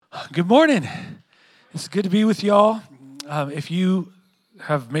Good morning. It's good to be with y'all. If you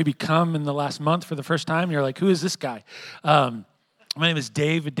have maybe come in the last month for the first time, you're like, who is this guy? My name is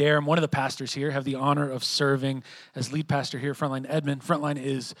Dave Adair. I'm one of the pastors here. I have the honor of serving as lead pastor here at Frontline Edmond. Frontline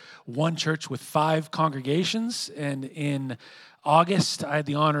is one church with 5 congregations, and in August, I had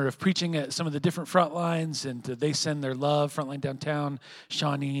the honor of preaching at some of the different front lines, and they send their love, Frontline Downtown,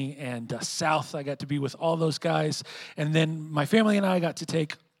 Shawnee, and South. I got to be with all those guys. And then my family and I got to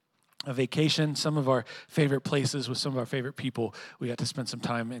take a vacation, some of our favorite places with some of our favorite people. We got to spend some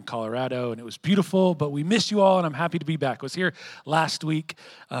time in Colorado, and it was beautiful, but we miss you all, and I'm happy to be back. I was here last week,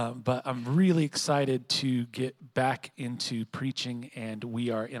 but I'm really excited to get back into preaching, and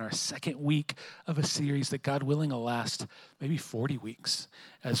we are in our second week of a series that, God willing, will last maybe 40 weeks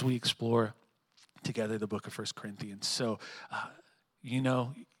as we explore together the book of 1 Corinthians. So, you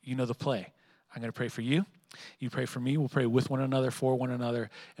know the play. I'm going to pray for you. You pray for me. We'll pray with one another, for one another,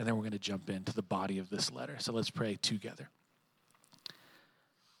 and then we're going to jump into the body of this letter. So let's pray together.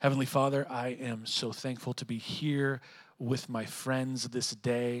 Heavenly Father, I am so thankful to be here with my friends this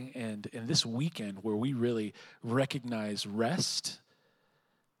day and this weekend where we really recognize rest.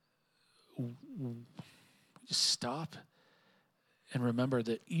 Just stop and remember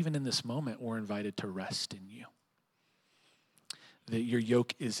that even in this moment, we're invited to rest in you. That your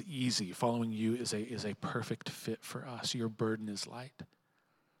yoke is easy. Following you is a perfect fit for us. Your burden is light.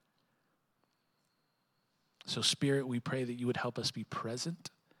 So Spirit, we pray that you would help us be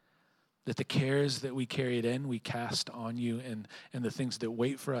present, that the cares that we carried in, we cast on you, and the things that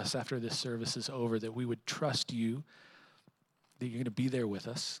wait for us after this service is over, that we would trust you, that you're going to be there with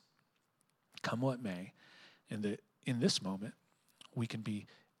us, come what may, and that in this moment, we can be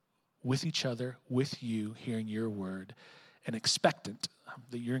with each other, with you, hearing your word, and expectant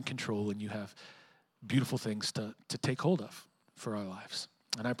that you're in control and you have beautiful things to take hold of for our lives.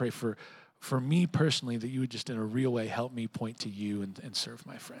 And I pray for me personally that you would just in a real way help me point to you and serve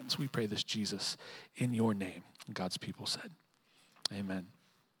my friends. We pray this, Jesus, in your name. God's people said, amen.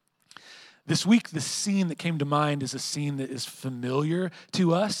 This week, the scene that came to mind is a scene that is familiar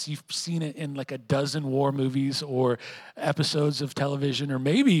to us. You've seen it in like a dozen war movies or episodes of television, or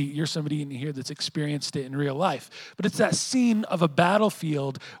maybe you're somebody in here that's experienced it in real life. But it's that scene of a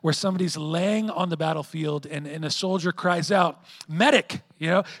battlefield where somebody's laying on the battlefield and a soldier cries out, medic,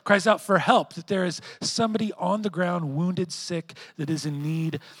 cries out for help, that there is somebody on the ground, wounded, sick, that is in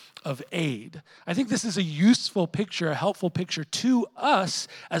need of aid. I think this is a useful picture, a helpful picture to us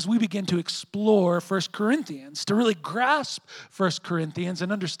as we begin to explore 1 Corinthians, to really grasp 1 Corinthians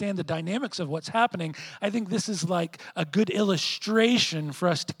and understand the dynamics of what's happening. I think this is like a good illustration for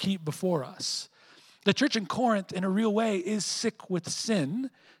us to keep before us. The church in Corinth, in a real way, is sick with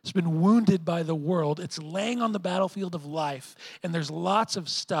sin. It's been wounded by the world. It's laying on the battlefield of life, and there's lots of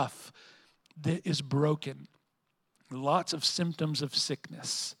stuff that is broken, lots of symptoms of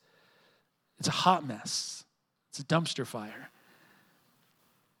sickness. It's a hot mess. It's a dumpster fire.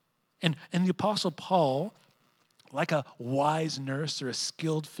 And the Apostle Paul, like a wise nurse or a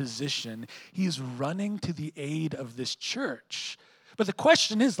skilled physician, he's running to the aid of this church. But the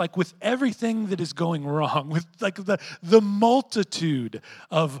question is, like with everything that is going wrong, with like the multitude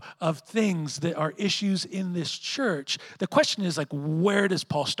of things that are issues in this church, the question is like, where does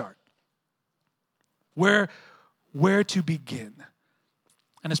Paul start? Where to begin?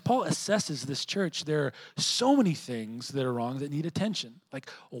 And as Paul assesses this church, there are so many things that are wrong that need attention, like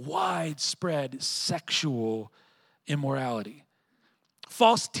widespread sexual immorality,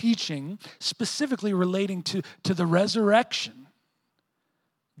 false teaching specifically relating to the resurrection,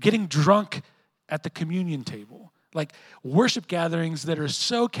 getting drunk at the communion table, like worship gatherings that are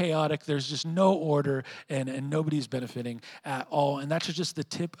so chaotic, there's just no order and nobody's benefiting at all. And that's just the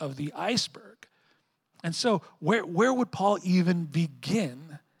tip of the iceberg. And so where would Paul even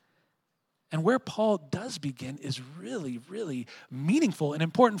begin? And where Paul does begin is really, really meaningful and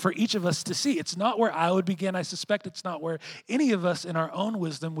important for each of us to see. It's not where I would begin. I suspect it's not where any of us in our own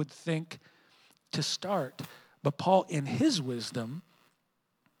wisdom would think to start. But Paul, in his wisdom,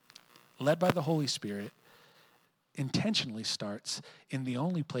 led by the Holy Spirit, intentionally starts in the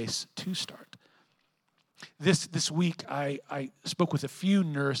only place to start. This week, I spoke with a few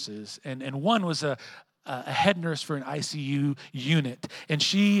nurses, and one was a head nurse for an ICU unit, and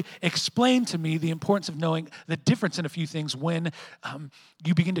she explained to me the importance of knowing the difference in a few things when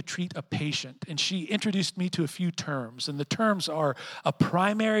you begin to treat a patient. And she introduced me to a few terms, and the terms are a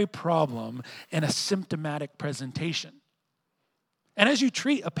primary problem and a symptomatic presentation. And as you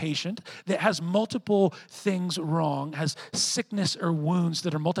treat a patient that has multiple things wrong, has sickness or wounds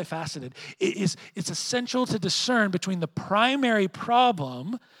that are multifaceted, it's essential to discern between the primary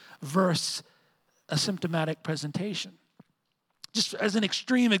problem versus a symptomatic presentation. Just as an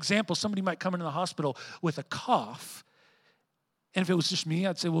extreme example, somebody might come into the hospital with a cough. And if it was just me,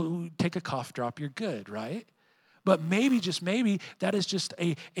 I'd say, well, take a cough drop, you're good, right? But maybe, just maybe, that is just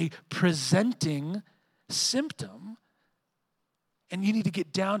a presenting symptom. And you need to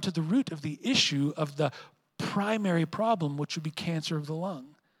get down to the root of the issue of the primary problem, which would be cancer of the lung.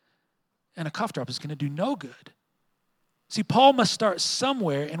 And a cough drop is going to do no good. See, Paul must start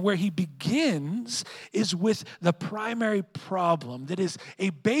somewhere, and where he begins is with the primary problem that is a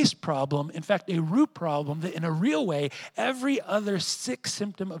base problem, in fact, a root problem that in a real way, every other sick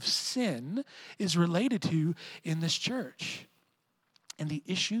symptom of sin is related to in this church. And the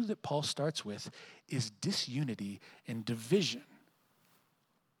issue that Paul starts with is disunity and division.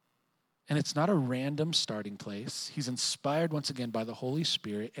 And it's not a random starting place. He's inspired once again by the Holy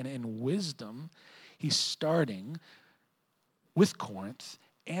Spirit, and in wisdom, he's starting with Corinth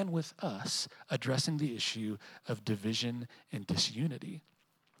and with us, addressing the issue of division and disunity.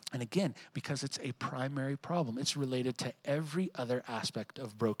 And again, because it's a primary problem, it's related to every other aspect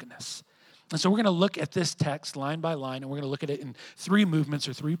of brokenness. And so we're going to look at this text line by line, and we're going to look at it in 3 movements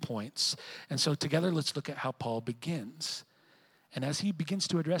or 3 points. And so together, let's look at how Paul begins. And as he begins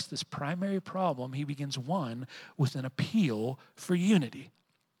to address this primary problem, he begins, 1, with an appeal for unity.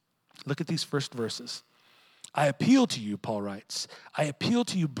 Look at these first verses. I appeal to you, Paul writes, I appeal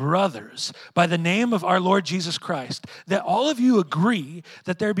to you, brothers, by the name of our Lord Jesus Christ, that all of you agree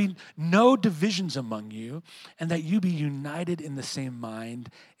that there be no divisions among you, and that you be united in the same mind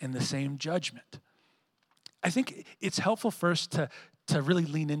and the same judgment. I think it's helpful first to really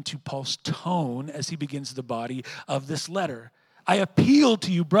lean into Paul's tone as he begins the body of this letter. I appeal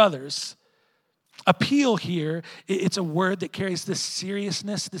to you, brothers. Appeal here, it's a word that carries this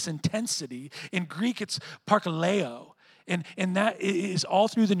seriousness, this intensity. In Greek, it's parkaleo. And that is all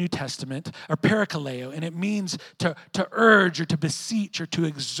through the New Testament, or parakaleo, and it means to urge or to beseech or to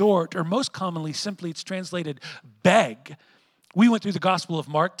exhort, or most commonly, simply, it's translated beg. We went through the Gospel of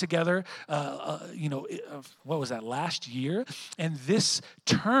Mark together, what was that, last year? And this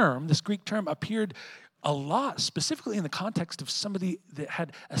term, this Greek term, appeared a lot, specifically in the context of somebody that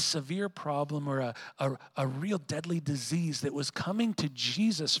had a severe problem or a real deadly disease that was coming to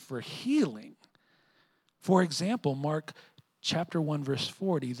Jesus for healing. For example, Mark chapter 1, verse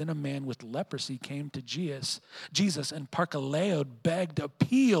 40, then a man with leprosy came to Jesus and parkaleoed, begged,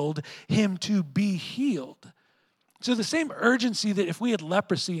 appealed him to be healed. So the same urgency that if we had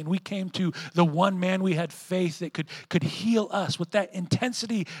leprosy and we came to the one man we had faith that could heal us, with that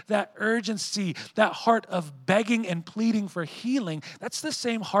intensity, that urgency, that heart of begging and pleading for healing, that's the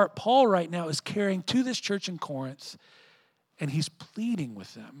same heart Paul right now is carrying to this church in Corinth, and he's pleading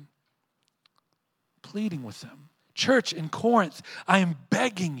with them. Pleading with them. Church in Corinth, I am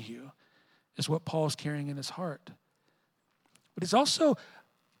begging you, is what Paul's carrying in his heart. But he's also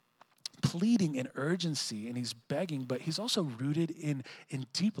pleading in urgency, and he's begging, but he's also rooted in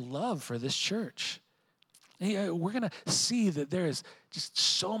deep love for this church. And we're going to see that there is just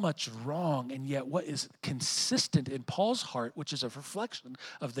so much wrong, and yet what is consistent in Paul's heart, which is a reflection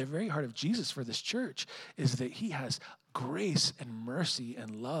of the very heart of Jesus for this church, is that he has grace and mercy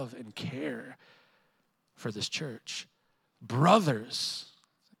and love and care for this church. Brothers,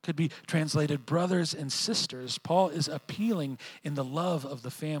 could be translated brothers and sisters. Paul is appealing in the love of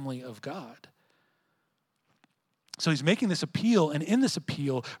the family of God. So he's making this appeal, and in this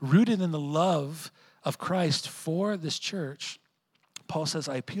appeal, rooted in the love of Christ for this church, Paul says,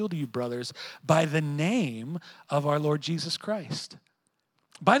 I appeal to you, brothers, by the name of our Lord Jesus Christ.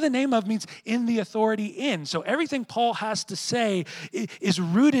 By the name of means in the authority in. So everything Paul has to say is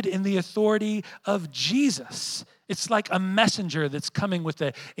rooted in the authority of Jesus. It's like a messenger that's coming with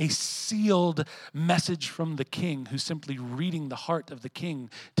a sealed message from the king, who's simply reading the heart of the king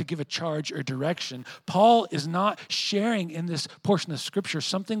to give a charge or direction. Paul is not sharing in this portion of Scripture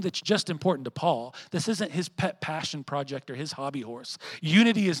something that's just important to Paul. This isn't his pet passion project or his hobby horse.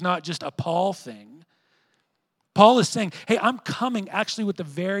 Unity is not just a Paul thing. Paul is saying, hey, I'm coming actually with the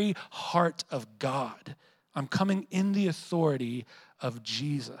very heart of God. I'm coming in the authority of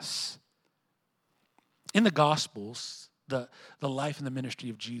Jesus. In the Gospels, the life and the ministry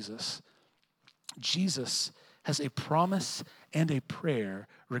of Jesus, Jesus has a promise and a prayer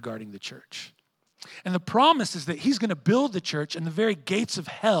regarding the church. And the promise is that he's going to build the church, and the very gates of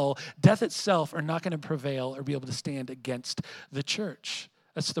hell, death itself, are not going to prevail or be able to stand against the church.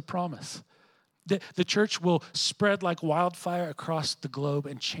 That's the promise. The church will spread like wildfire across the globe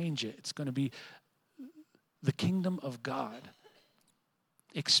and change it. It's going to be the kingdom of God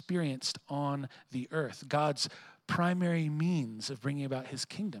experienced on the earth. God's primary means of bringing about his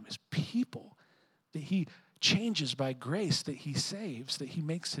kingdom is people that he changes by grace, that he saves, that he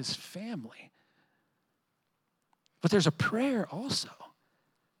makes his family. But there's a prayer also.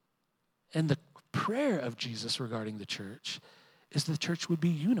 And the prayer of Jesus regarding the church is the church would be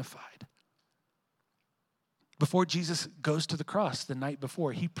unified. Before Jesus goes to the cross the night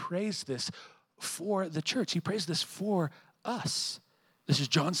before, he prays this for the church. He prays this for us. This is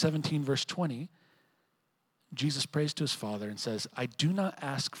John 17, verse 20. Jesus prays to his Father and says, I do not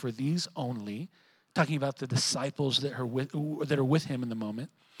ask for these only, talking about the disciples that are with him in the moment.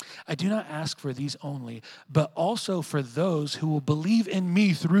 I do not ask for these only, but also for those who will believe in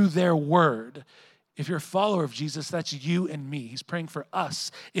me through their word. If you're a follower of Jesus, that's you and me. He's praying for us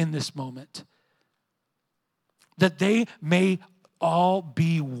in this moment. That they may all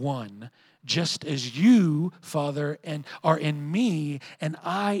be one, just as you, Father, and are in me, and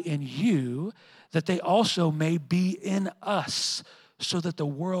I in you, that they also may be in us, so that the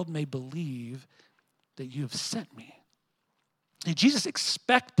world may believe that you have sent me. And Jesus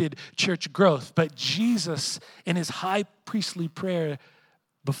expected church growth, but Jesus, in his high priestly prayer,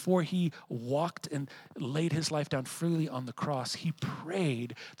 before he walked and laid his life down freely on the cross, he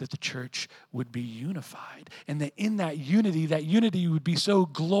prayed that the church would be unified. And that in that unity would be so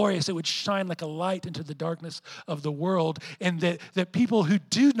glorious, it would shine like a light into the darkness of the world. And that people who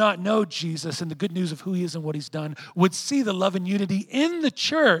do not know Jesus and the good news of who he is and what he's done would see the love and unity in the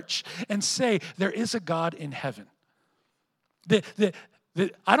church and say, there is a God in heaven.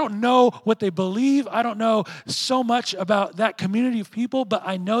 I don't know what they believe. I don't know so much about that community of people, but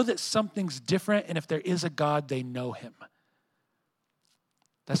I know that something's different, and if there is a God, they know him.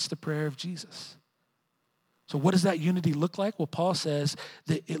 That's the prayer of Jesus. So what does that unity look like? Well, Paul says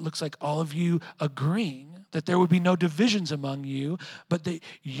that it looks like all of you agreeing that there would be no divisions among you, but that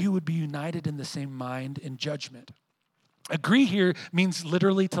you would be united in the same mind and judgment. Agree here means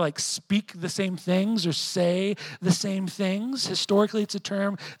literally to like speak the same things or say the same things. Historically, it's a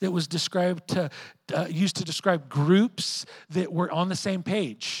term that was used to describe groups that were on the same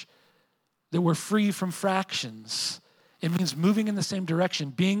page, that were free from fractions. It means moving in the same direction,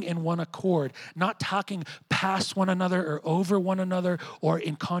 being in one accord, not talking past one another or over one another or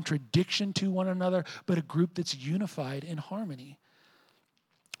in contradiction to one another, but a group that's unified in harmony.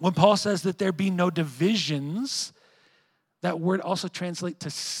 When Paul says that there be no divisions, that word also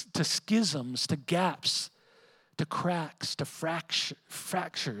translates to schisms, to gaps, to cracks, to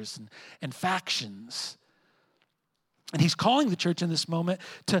fractures and factions. And he's calling the church in this moment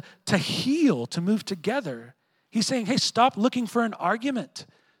to heal, to move together. He's saying, hey, stop looking for an argument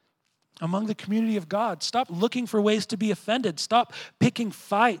among the community of God. Stop looking for ways to be offended. Stop picking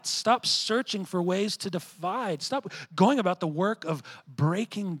fights. Stop searching for ways to divide. Stop going about the work of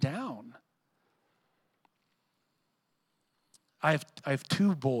breaking down. I have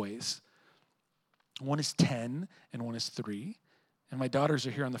two boys. One is 10 and one is 3. And my daughters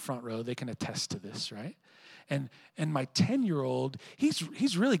are here on the front row. They can attest to this, right? And my 10-year-old,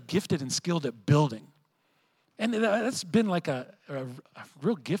 he's really gifted and skilled at building. And that's been like a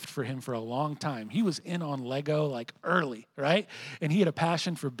real gift for him for a long time. He was in on Lego like early, right? And he had a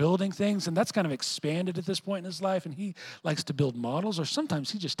passion for building things, and that's kind of expanded at this point in his life. And he likes to build models, or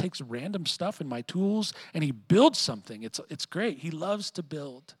sometimes he just takes random stuff in my tools and he builds something. It's great. He loves to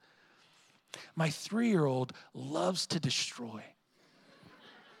build. My 3-year-old loves to destroy.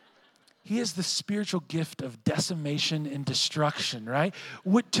 He has the spiritual gift of decimation and destruction, right?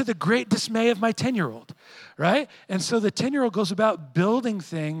 To the great dismay of my 10-year-old, right? And so the 10-year-old goes about building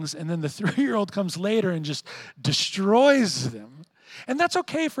things, and then the 3-year-old comes later and just destroys them. And that's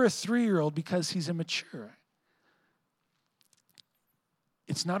okay for a 3-year-old because he's immature.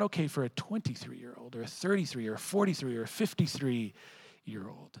 It's not okay for a 23-year-old or a 33 or a 43 or a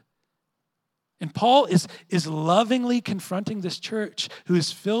 53-year-old. And Paul is lovingly confronting this church who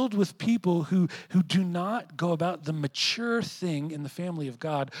is filled with people who do not go about the mature thing in the family of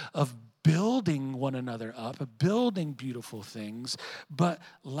God of building one another up, of building beautiful things, but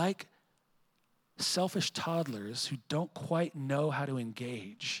like selfish toddlers who don't quite know how to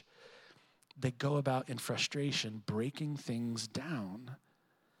engage, they go about in frustration breaking things down.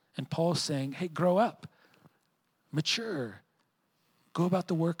 And Paul's saying, hey, grow up, mature. Go about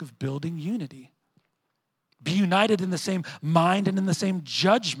the work of building unity. Be united in the same mind and in the same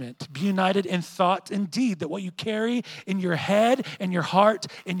judgment. Be united in thought and deed. That what you carry in your head and your heart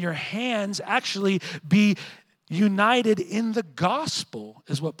and your hands actually be united in the gospel,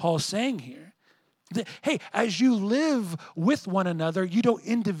 is what Paul's saying here. Hey, as you live with one another, you don't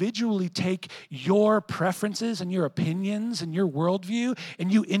individually take your preferences and your opinions and your worldview,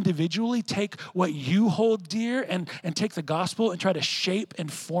 and you individually take what you hold dear and take the gospel and try to shape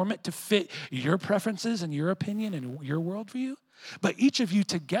and form it to fit your preferences and your opinion and your worldview. But each of you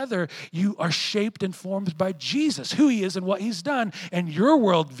together, you are shaped and formed by Jesus, who he is and what he's done. And your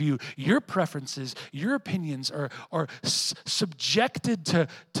worldview, your preferences, your opinions are subjected to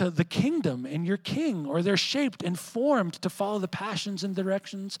the kingdom and your king, or they're shaped and formed to follow the passions and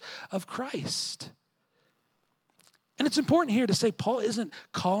directions of Christ. And it's important here to say Paul isn't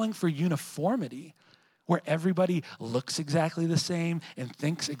calling for uniformity, where everybody looks exactly the same and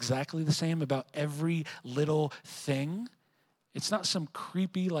thinks exactly the same about every little thing. It's not some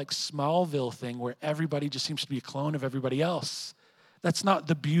creepy like Smallville thing where everybody just seems to be a clone of everybody else. That's not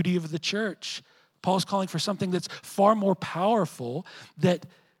the beauty of the church. Paul's calling for something that's far more powerful, that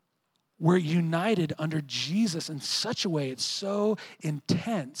we're united under Jesus in such a way, it's so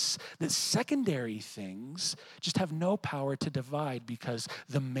intense that secondary things just have no power to divide, because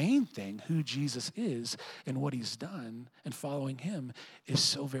the main thing, who Jesus is and what he's done and following him, is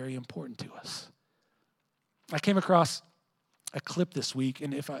so very important to us. I came across a clip this week,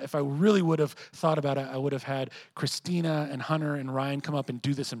 and if I really would have thought about it, I would have had Christina and Hunter and Ryan come up and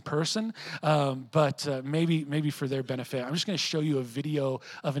do this in person, but maybe for their benefit, I'm just going to show you a video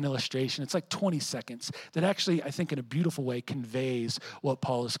of an illustration. It's like 20 seconds that actually, I think in a beautiful way, conveys what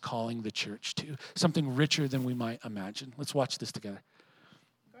Paul is calling the church to, something richer than we might imagine. Let's watch this together.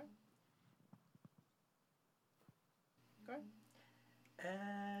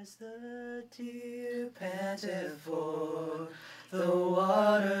 As the deer panted for the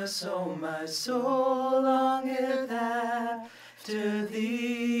water, so my soul longeth after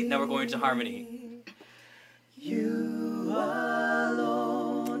thee. Now we're going to harmony. You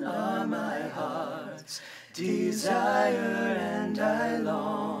alone are my heart's desire, and I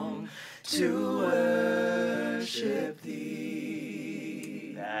long to worship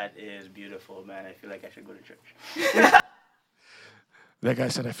thee. That is beautiful, man. I feel like I should go to church. That guy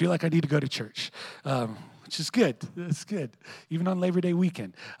said, I feel like I need to go to church, which is good. That's good, even on Labor Day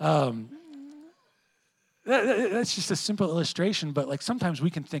weekend. That's just a simple illustration, but like sometimes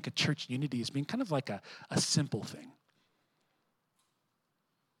we can think of church unity as being kind of like a simple thing.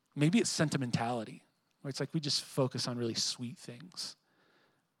 Maybe it's sentimentality, where it's like we just focus on really sweet things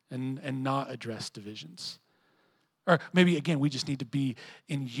and not address divisions. Or maybe, again, we just need to be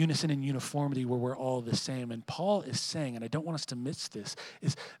in unison and uniformity where we're all the same. And Paul is saying, and I don't want us to miss this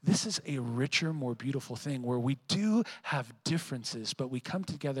is a richer, more beautiful thing where we do have differences, but we come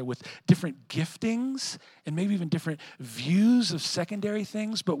together with different giftings and maybe even different views of secondary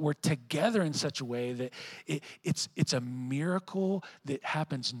things, but we're together in such a way that it's a miracle that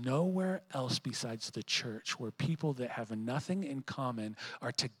happens nowhere else besides the church, where people that have nothing in common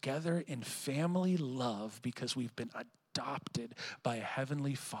are together in family love because we've been adopted by a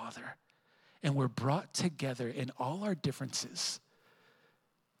heavenly Father. And we're brought together in all our differences,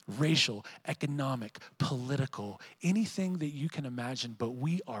 racial, economic, political, anything that you can imagine, but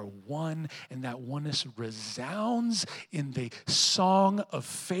we are one, and that oneness resounds in the song of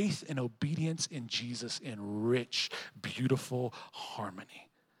faith and obedience in Jesus in rich, beautiful harmony.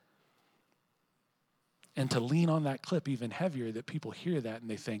 And to lean on that clip even heavier, that people hear that and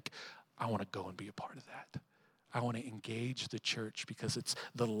they think, I want to go and be a part of that. I want to engage the church because it's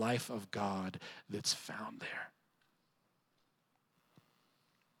the life of God that's found there.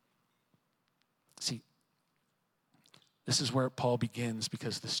 See, this is where Paul begins,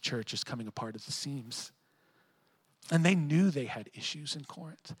 because this church is coming apart at the seams. And they knew they had issues in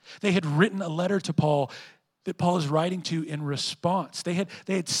Corinth. They had written a letter to Paul that Paul is writing to in response. They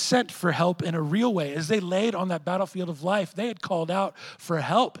had sent for help in a real way. As they laid on that battlefield of life, they had called out for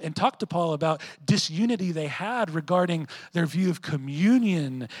help and talked to Paul about disunity they had regarding their view of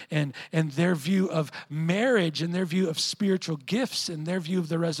communion and their view of marriage and their view of spiritual gifts and their view of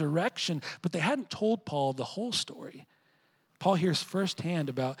the resurrection. But they hadn't told Paul the whole story. Paul hears firsthand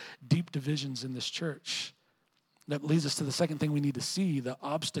about deep divisions in this church. That leads us to the second thing we need to see, the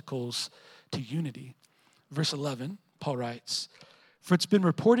obstacles to unity. Verse 11, Paul writes, "For it's been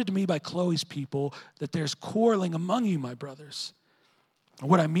reported to me by Chloe's people that there's quarreling among you, my brothers. And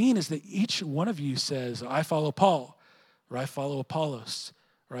what I mean is that each one of you says, I follow Paul, or I follow Apollos,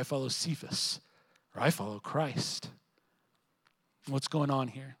 or I follow Cephas, or I follow Christ." What's going on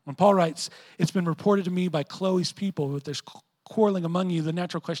here? When Paul writes, it's been reported to me by Chloe's people that there's quarreling among you, the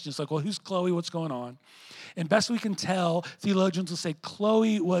natural question is like, well, who's Chloe? What's going on? And best we can tell, theologians will say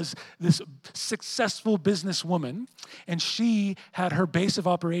Chloe was this successful businesswoman, and she had her base of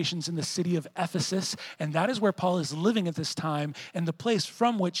operations in the city of Ephesus, and that is where Paul is living at this time and the place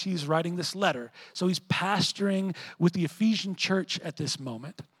from which he's writing this letter. So he's pastoring with the Ephesian church at this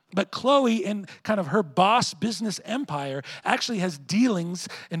moment. But Chloe, in kind of her boss business empire, actually has dealings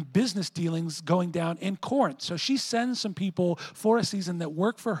and business dealings going down in Corinth. So she sends some people for a season that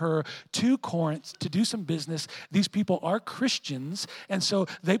work for her to Corinth to do some business. These people are Christians, and so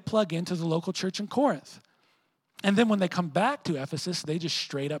they plug into the local church in Corinth. And then when they come back to Ephesus, they just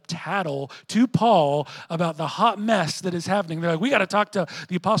straight up tattle to Paul about the hot mess that is happening. They're like, we got to talk to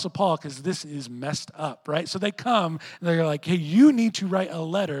the Apostle Paul because this is messed up, right? So they come and they're like, hey, you need to write a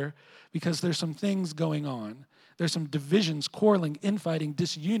letter because there's some things going on. There's some divisions, quarreling, infighting,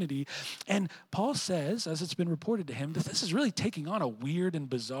 disunity. And Paul says, as it's been reported to him, that this is really taking on a weird and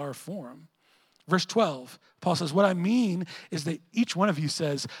bizarre form. Verse 12, Paul says, what I mean is that each one of you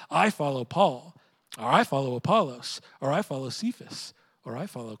says, I follow Paul, or I follow Apollos, or I follow Cephas, or I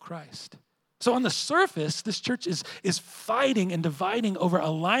follow Christ. So on the surface, this church is fighting and dividing over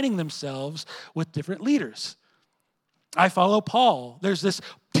aligning themselves with different leaders. I follow Paul. There's this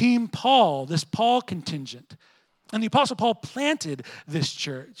team Paul, this Paul contingent. And the Apostle Paul planted this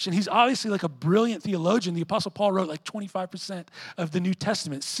church. And he's obviously like a brilliant theologian. The Apostle Paul wrote like 25% of the New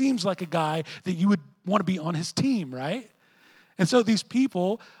Testament. Seems like a guy that you would want to be on his team, right? And so these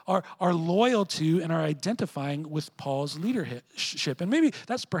people are loyal to and are identifying with Paul's leadership. And maybe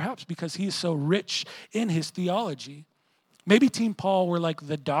that's perhaps because he is so rich in his theology. Maybe Team Paul were like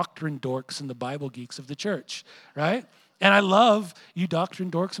the doctrine dorks and the Bible geeks of the church, right? And I love you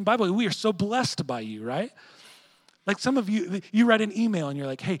doctrine dorks and Bible. We are so blessed by you, right? Like some of you, you write an email and you're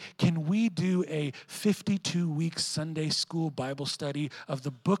like, hey, can we do a 52-week Sunday school Bible study of the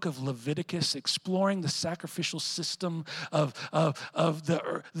book of Leviticus, exploring the sacrificial system of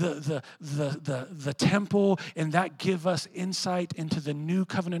the temple, and that give us insight into the new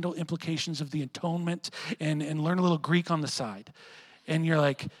covenantal implications of the atonement, and learn a little Greek on the side. And you're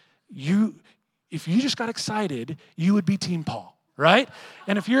like, if you just got excited, you would be Team Paul. Right?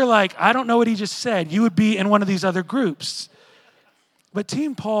 And if you're like, I don't know what he just said, you would be in one of these other groups. But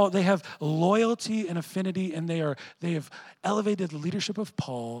Team Paul, they have loyalty and affinity, and they have elevated the leadership of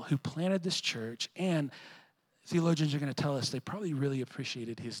Paul, who planted this church, and theologians are going to tell us they probably really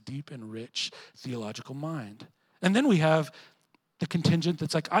appreciated his deep and rich theological mind. And then we have the contingent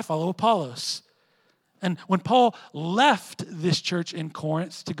that's like, I follow Apollos. And when Paul left this church in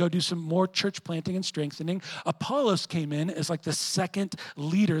Corinth to go do some more church planting and strengthening, Apollos came in as like the second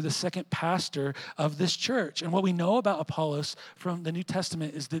leader, the second pastor of this church. And what we know about Apollos from the New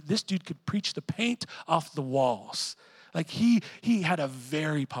Testament is that this dude could preach the paint off the walls. Like he had a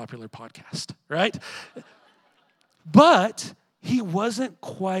very popular podcast, right? But he wasn't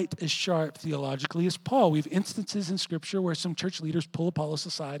quite as sharp theologically as Paul. We have instances in Scripture where some church leaders pull Apollos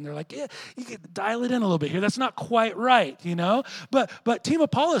aside and they're like, yeah, you can dial it in a little bit here. That's not quite right, you know? But Team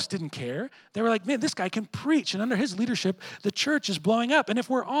Apollos didn't care. They were like, man, this guy can preach. And under his leadership, the church is blowing up. And if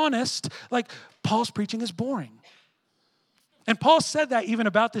we're honest, like, Paul's preaching is boring. And Paul said that even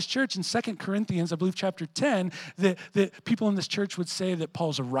about this church in 2 Corinthians, I believe chapter 10, that people in this church would say that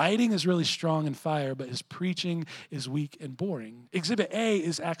Paul's writing is really strong and fire, but his preaching is weak and boring. Exhibit A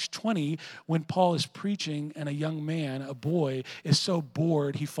is Acts 20, when Paul is preaching and a young man, a boy, is so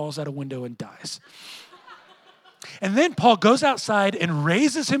bored he falls out a window and dies. And then Paul goes outside and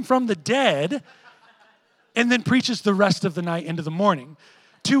raises him from the dead and then preaches the rest of the night into the morning,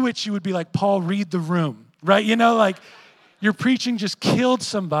 to which you would be like, Paul, read the room, right? You know, like, your preaching just killed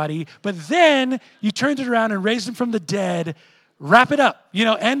somebody, but then you turned it around and raised him from the dead. Wrap it up,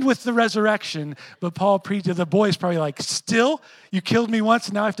 end with the resurrection. But Paul preached, the boy's probably like, still? You killed me once,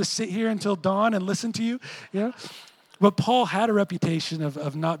 and now I have to sit here until dawn and listen to you? But Paul had a reputation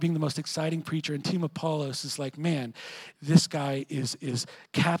of not being the most exciting preacher, and Team Apollos is like, man, this guy is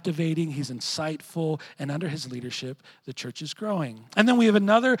captivating, he's insightful, and under his leadership, the church is growing. And then we have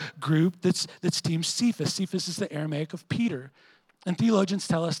another group that's Team Cephas. Cephas is the Aramaic of Peter. And theologians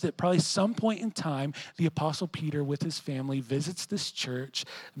tell us that probably some point in time, the Apostle Peter with his family visits this church,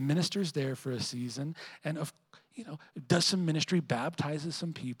 ministers there for a season, and does some ministry, baptizes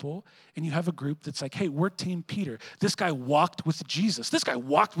some people, and you have a group that's like, hey, we're Team Peter. This guy walked with Jesus. This guy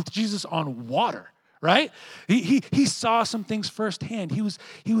walked with Jesus on water, right? He saw some things firsthand. He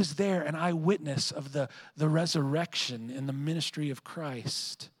was there, an eyewitness of the resurrection and the ministry of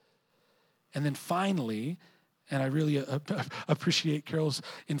Christ. And then finally, And I really appreciate Carol's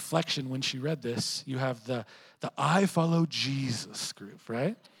inflection when she read this. You have the I follow Jesus group,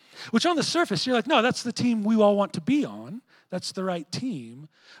 right? Which on the surface, you're like, no, that's the team we all want to be on. That's the right team.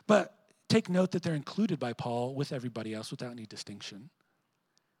 But take note that they're included by Paul with everybody else without any distinction.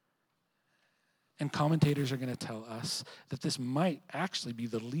 And commentators are going to tell us that this might actually be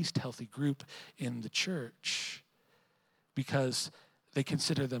the least healthy group in the church because they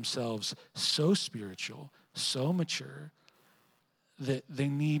consider themselves so spiritual, so mature, that they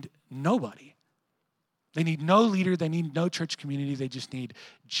need nobody. They need no leader. They need no church community. They just need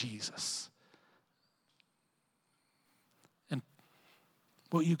Jesus. And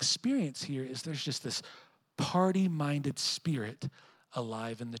what you experience here is there's just this party-minded spirit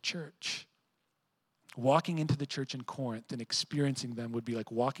alive in the church. Walking into the church in Corinth and experiencing them would be like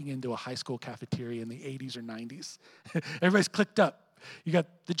walking into a high school cafeteria in the 80s or 90s. Everybody's clicked up. You got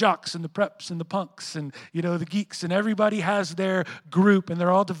the jocks and the preps and the punks and, the geeks, and everybody has their group, and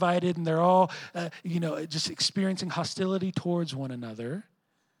they're all divided, and they're all, just experiencing hostility towards one another.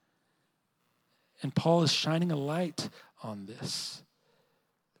 And Paul is shining a light on this.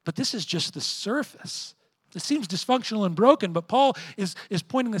 But this is just the surface. It seems dysfunctional and broken, but Paul is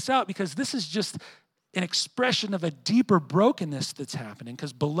pointing this out because this is just an expression of a deeper brokenness that's happening,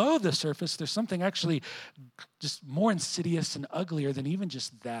 because below the surface, there's something actually just more insidious and uglier than even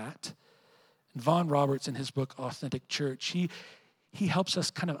just that. And Vaughn Roberts, in his book, Authentic Church, he helps us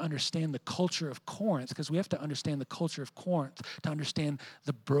kind of understand the culture of Corinth, because we have to understand the culture of Corinth to understand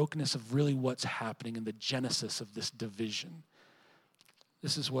the brokenness of really what's happening and the genesis of this division.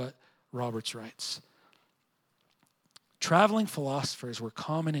 This is what Roberts writes. Traveling philosophers were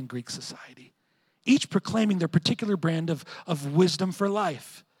common in Greek society, each proclaiming their particular brand of wisdom for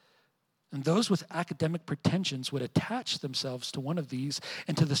life. And those with academic pretensions would attach themselves to one of these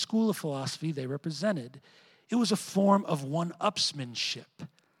and to the school of philosophy they represented. It was a form of one-upsmanship,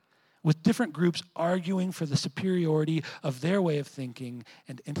 with different groups arguing for the superiority of their way of thinking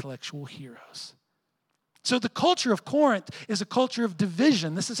and intellectual heroes. So the culture of Corinth is a culture of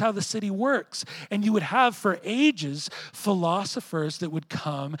division. This is how the city works. And you would have for ages philosophers that would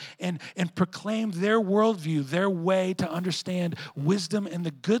come and proclaim their worldview, their way to understand wisdom and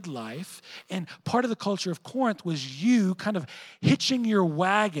the good life. And part of the culture of Corinth was you kind of hitching your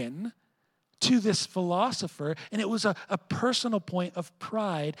wagon to this philosopher. And it was a personal point of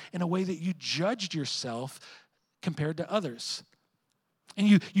pride in a way that you judged yourself compared to others. And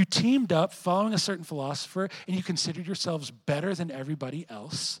you teamed up following a certain philosopher, and you considered yourselves better than everybody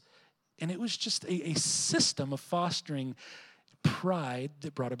else. And it was just a system of fostering pride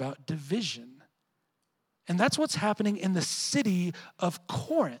that brought about division. And that's what's happening in the city of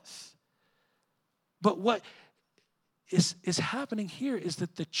Corinth. But what is happening here is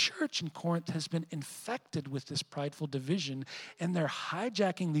that the church in Corinth has been infected with this prideful division, and they're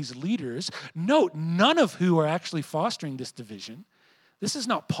hijacking these leaders. Note, none of who are actually fostering this division. This is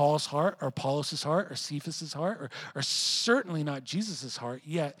not Paul's heart or Apollos' heart or Cephas' heart or certainly not Jesus' heart,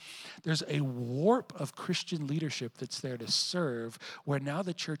 yet there's a warp of Christian leadership that's there to serve, where now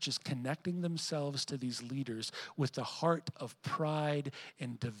the church is connecting themselves to these leaders with the heart of pride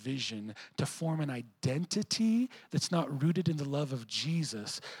and division to form an identity that's not rooted in the love of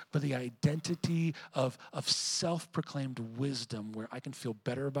Jesus, but the identity of self-proclaimed wisdom, where I can feel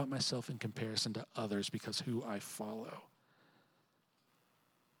better about myself in comparison to others because who I follow.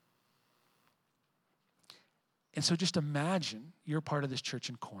 And so just imagine you're part of this church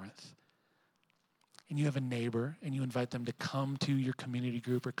in Corinth, and you have a neighbor, and you invite them to come to your community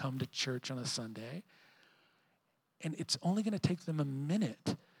group or come to church on a Sunday. And it's only going to take them a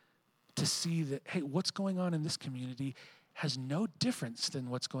minute to see that, hey, what's going on in this community has no difference than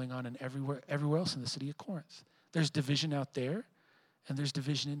what's going on in everywhere else in the city of Corinth. There's division out there, and there's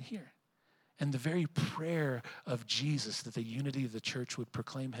division in here. And the very prayer of Jesus that the unity of the church would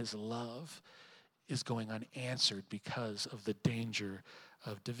proclaim his love is going unanswered because of the danger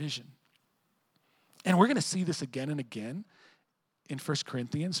of division. And we're going to see this again and again in 1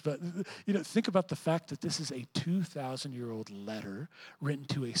 Corinthians, but think about the fact that this is a 2,000-year-old letter written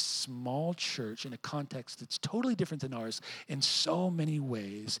to a small church in a context that's totally different than ours in so many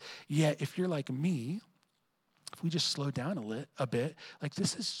ways. Yet, if you're like me, if we just slow down a bit, like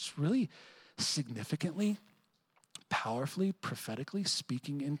this is really significantly, powerfully, prophetically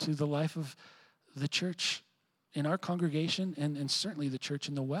speaking into the life of the church in our congregation and certainly the church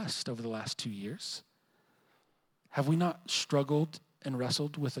in the West over the last 2 years. Have we not struggled and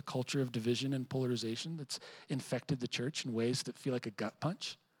wrestled with a culture of division and polarization that's infected the church in ways that feel like a gut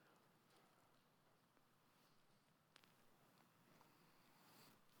punch?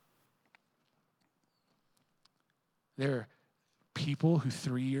 There are people who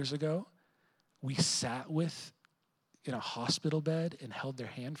 3 years ago we sat with in a hospital bed and held their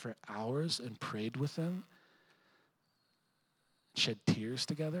hand for hours and prayed with them, shed tears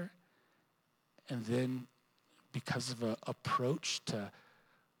together, and then because of an approach to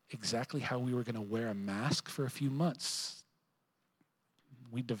exactly how we were going to wear a mask for a few months,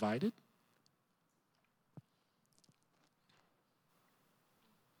 we divided.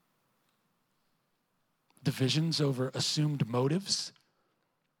 Divisions over assumed motives.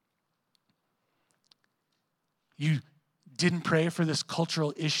 You didn't pray for this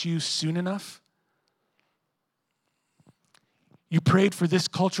cultural issue soon enough. You prayed for this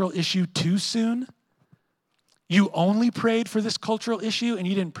cultural issue too soon. You only prayed for this cultural issue and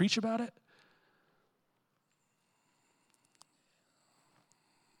you didn't preach about it.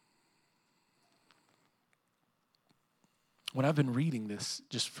 When I've been reading this,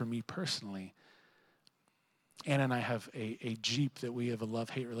 just for me personally, Anna and I have a Jeep that we have a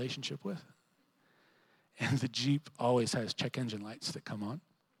love-hate relationship with. And the Jeep always has check engine lights that come on.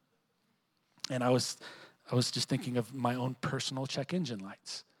 And I was just thinking of my own personal check engine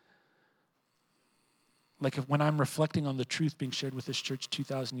lights. Like when I'm reflecting on the truth being shared with this church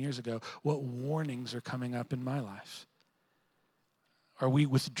 2,000 years ago, what warnings are coming up in my life? Are we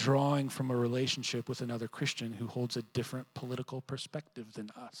withdrawing from a relationship with another Christian who holds a different political perspective than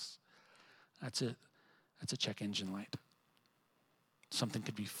us? That's it. That's a check engine light. Something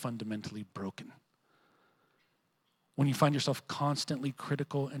could be fundamentally broken. When you find yourself constantly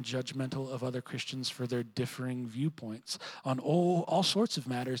critical and judgmental of other Christians for their differing viewpoints on all sorts of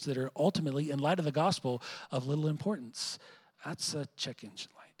matters that are ultimately, in light of the gospel, of little importance, that's a check engine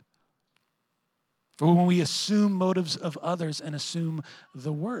light. Or when we assume motives of others and assume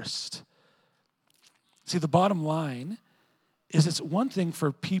the worst. See, the bottom line is it's one thing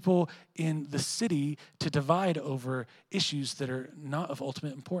for people in the city to divide over issues that are not of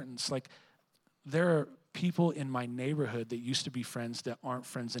ultimate importance. Like, there are people in my neighborhood that used to be friends that aren't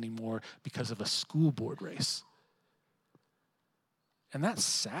friends anymore because of a school board race. And that's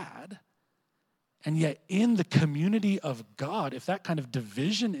sad. And yet in the community of God, if that kind of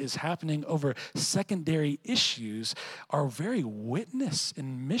division is happening over secondary issues, our very witness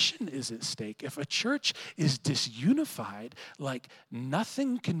and mission is at stake. If a church is disunified, like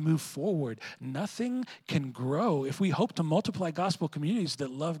nothing can move forward, nothing can grow. If we hope to multiply gospel communities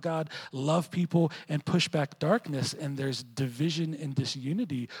that love God, love people, and push back darkness, and there's division and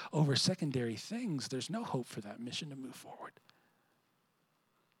disunity over secondary things, there's no hope for that mission to move forward.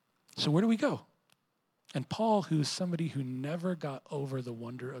 So where do we go? And Paul, who is somebody who never got over the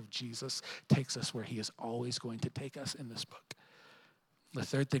wonder of Jesus, takes us where he is always going to take us in this book. The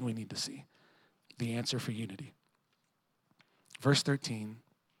third thing we need to see, the answer for unity. Verse 13,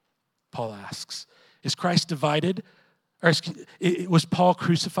 Paul asks, is Christ divided? Or was Paul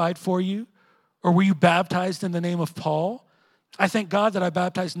crucified for you? Or were you baptized in the name of Paul? I thank God that I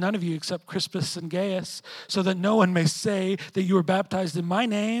baptized none of you except Crispus and Gaius, so that no one may say that you were baptized in my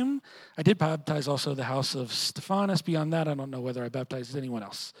name. I did baptize also the house of Stephanas. Beyond that, I don't know whether I baptized anyone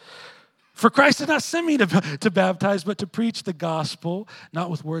else. For Christ did not send me to baptize, but to preach the gospel, not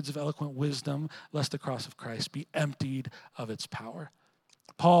with words of eloquent wisdom, lest the cross of Christ be emptied of its power.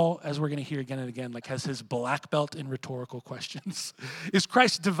 Paul, as we're going to hear again and again, has his black belt in rhetorical questions. Is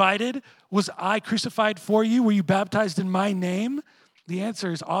Christ divided? Was I crucified for you? Were you baptized in my name? The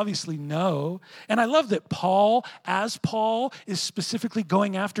answer is obviously no. And I love that Paul, as Paul, is specifically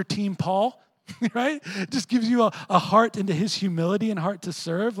going after Team Paul, right? It just gives you a heart into his humility and heart to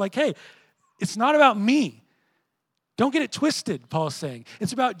serve. Like, hey, it's not about me. Don't get it twisted, Paul's saying.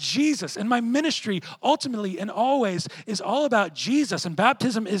 It's about Jesus. And my ministry ultimately and always is all about Jesus. And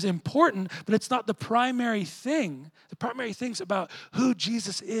baptism is important, but it's not the primary thing. The primary thing's about who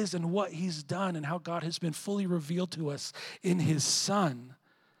Jesus is and what he's done and how God has been fully revealed to us in his Son.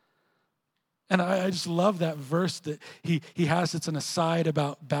 And I just love that verse that he has. It's an aside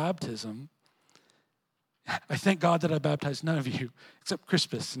about baptism. I thank God that I baptized none of you except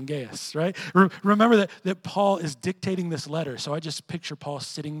Crispus and Gaius, right? Remember that Paul is dictating this letter. So I just picture Paul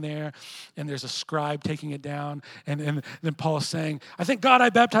sitting there and there's a scribe taking it down. And then Paul is saying, I thank God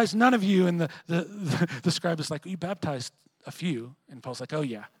I baptized none of you. And the scribe is like, you baptized a few. And Paul's like, oh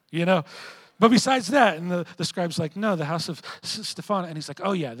yeah, But besides that, and the scribe's like, no, the house of Stephanas. And he's like,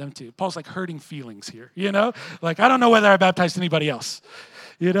 oh yeah, them too. Paul's like hurting feelings here, Like, I don't know whether I baptized anybody else.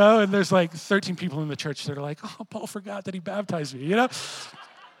 And there's like 13 people in the church that are like, oh, Paul forgot that he baptized me,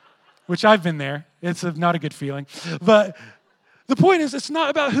 Which I've been there. It's not a good feeling. But the point is, it's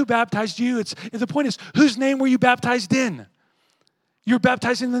not about who baptized you. The point is, whose name were you baptized in? You're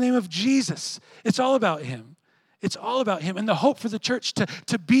baptized in the name of Jesus. It's all about him. It's all about him and the hope for the church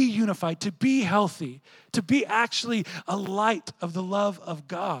to be unified, to be healthy, to be actually a light of the love of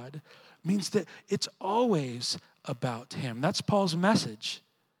God means that it's always about him. That's Paul's message.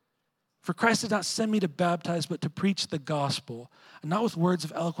 For Christ did not send me to baptize, but to preach the gospel, and not with words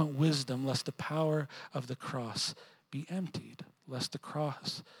of eloquent wisdom, lest the power of the cross be emptied, lest the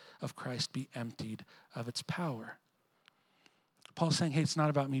cross of Christ be emptied of its power. Paul's saying, hey, it's not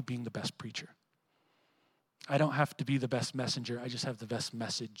about me being the best preacher. I don't have to be the best messenger. I just have the best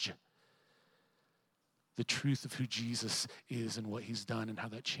message. The truth of who Jesus is and what he's done and how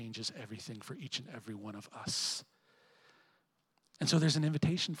that changes everything for each and every one of us. And so there's an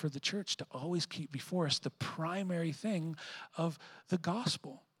invitation for the church to always keep before us the primary thing of the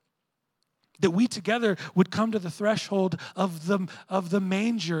gospel. That we together would come to the threshold of the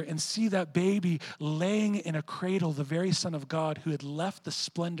manger and see that baby laying in a cradle, the very Son of God who had left the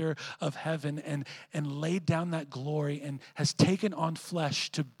splendor of heaven and laid down that glory and has taken on flesh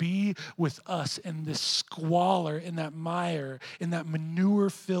to be with us in this squalor, in that mire, in that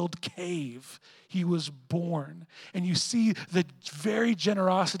manure-filled cave. He was born. And you see the very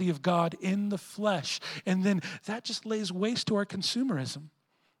generosity of God in the flesh. And then that just lays waste to our consumerism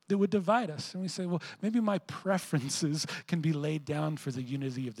that would divide us. And we say, well, maybe my preferences can be laid down for the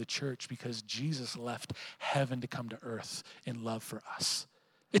unity of the church because Jesus left heaven to come to earth in love for us.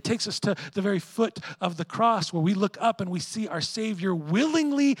 It takes us to the very foot of the cross where we look up and we see our Savior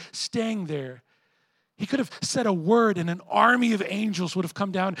willingly staying there. He could have said a word and an army of angels would have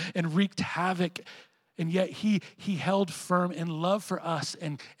come down and wreaked havoc. And yet he held firm in love for us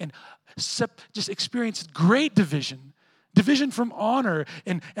and just experienced great division. Division from honor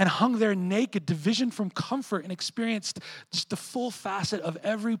and hung there naked. Division from comfort and experienced just the full facet of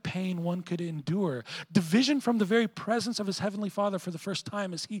every pain one could endure. Division from the very presence of his heavenly Father for the first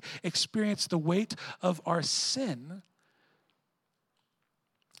time as he experienced the weight of our sin.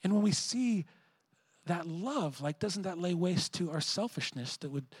 And when we see that love, doesn't that lay waste to our selfishness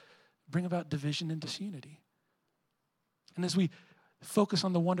that would bring about division and disunity? And as we focus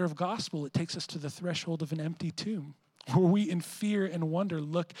on the wonder of gospel, it takes us to the threshold of an empty tomb, where we in fear and wonder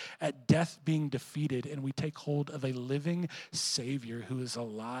look at death being defeated and we take hold of a living Savior who is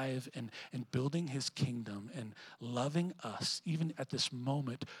alive and building his kingdom and loving us even at this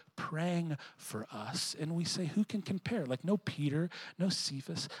moment, praying for us. And we say, who can compare? No Peter, no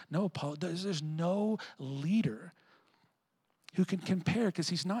Cephas, no Apollo. There's no leader who can compare because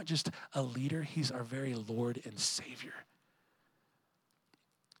he's not just a leader, he's our very Lord and Savior.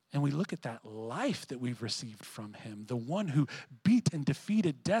 And we look at that life that we've received from him, the one who beat and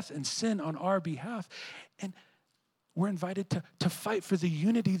defeated death and sin on our behalf. And we're invited to fight for the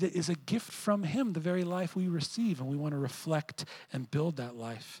unity that is a gift from him, the very life we receive. And we want to reflect and build that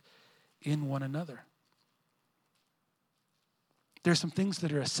life in one another. There are some things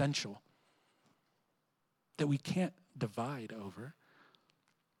that are essential that we can't divide over.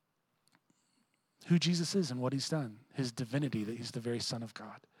 Who Jesus is and what he's done, his divinity, that he's the very Son of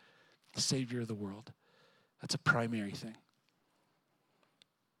God, the Savior of the world. That's a primary thing.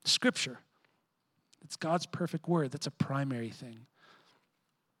 Scripture, it's God's perfect word. That's a primary thing.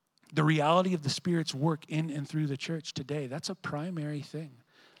 The reality of the Spirit's work in and through the church today, that's a primary thing.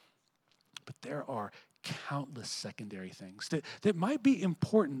 But there are countless secondary things that might be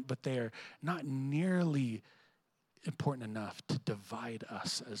important, but they are not nearly important enough to divide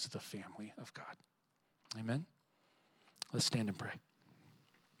us as the family of God. Amen? Let's stand and pray.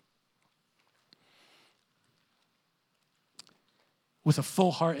 With a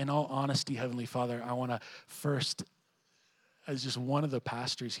full heart, in all honesty, Heavenly Father, I want to first, as just one of the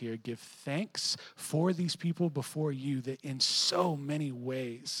pastors here, give thanks for these people before you that in so many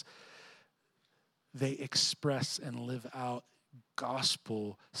ways they express and live out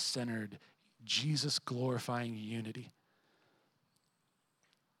gospel-centered, Jesus-glorifying unity.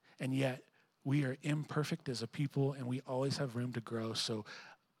 And yet, we are imperfect as a people and we always have room to grow. So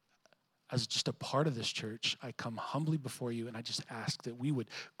as just a part of this church, I come humbly before you and I just ask that we would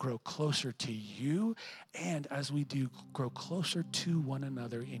grow closer to you, and as we do, grow closer to one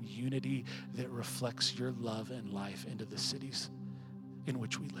another in unity that reflects your love and life into the cities in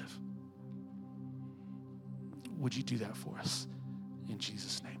which we live. Would you do that for us? In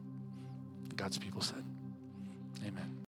Jesus' name. God's people said.